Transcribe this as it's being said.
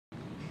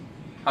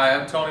Hi,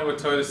 I'm Tony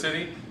with Toyota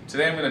City.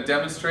 Today I'm going to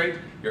demonstrate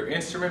your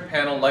instrument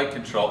panel light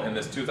control in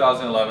this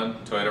 2011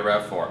 Toyota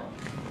RAV4.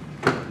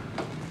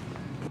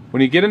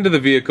 When you get into the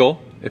vehicle,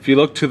 if you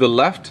look to the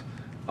left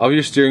of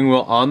your steering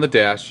wheel on the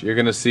dash, you're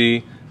going to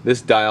see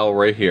this dial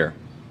right here.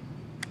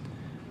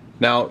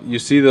 Now you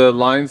see the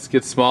lines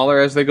get smaller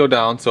as they go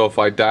down, so if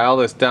I dial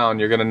this down,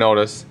 you're going to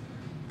notice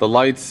the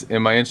lights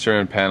in my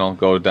instrument panel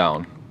go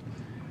down.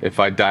 If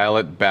I dial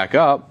it back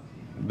up,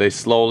 they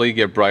slowly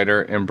get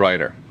brighter and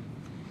brighter.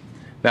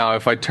 Now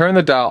if I turn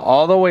the dial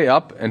all the way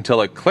up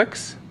until it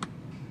clicks,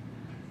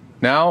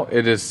 now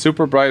it is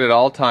super bright at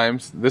all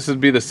times. This would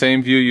be the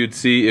same view you'd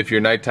see if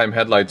your nighttime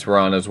headlights were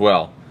on as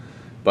well.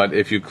 But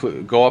if you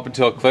go up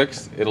until it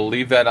clicks, it'll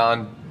leave that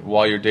on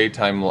while your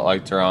daytime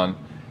lights are on,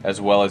 as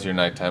well as your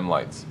nighttime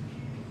lights.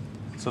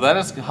 So that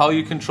is how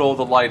you control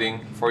the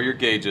lighting for your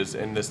gauges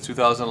in this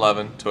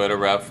 2011 Toyota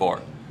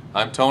RAV4.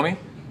 I'm Tony.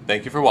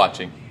 Thank you for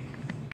watching.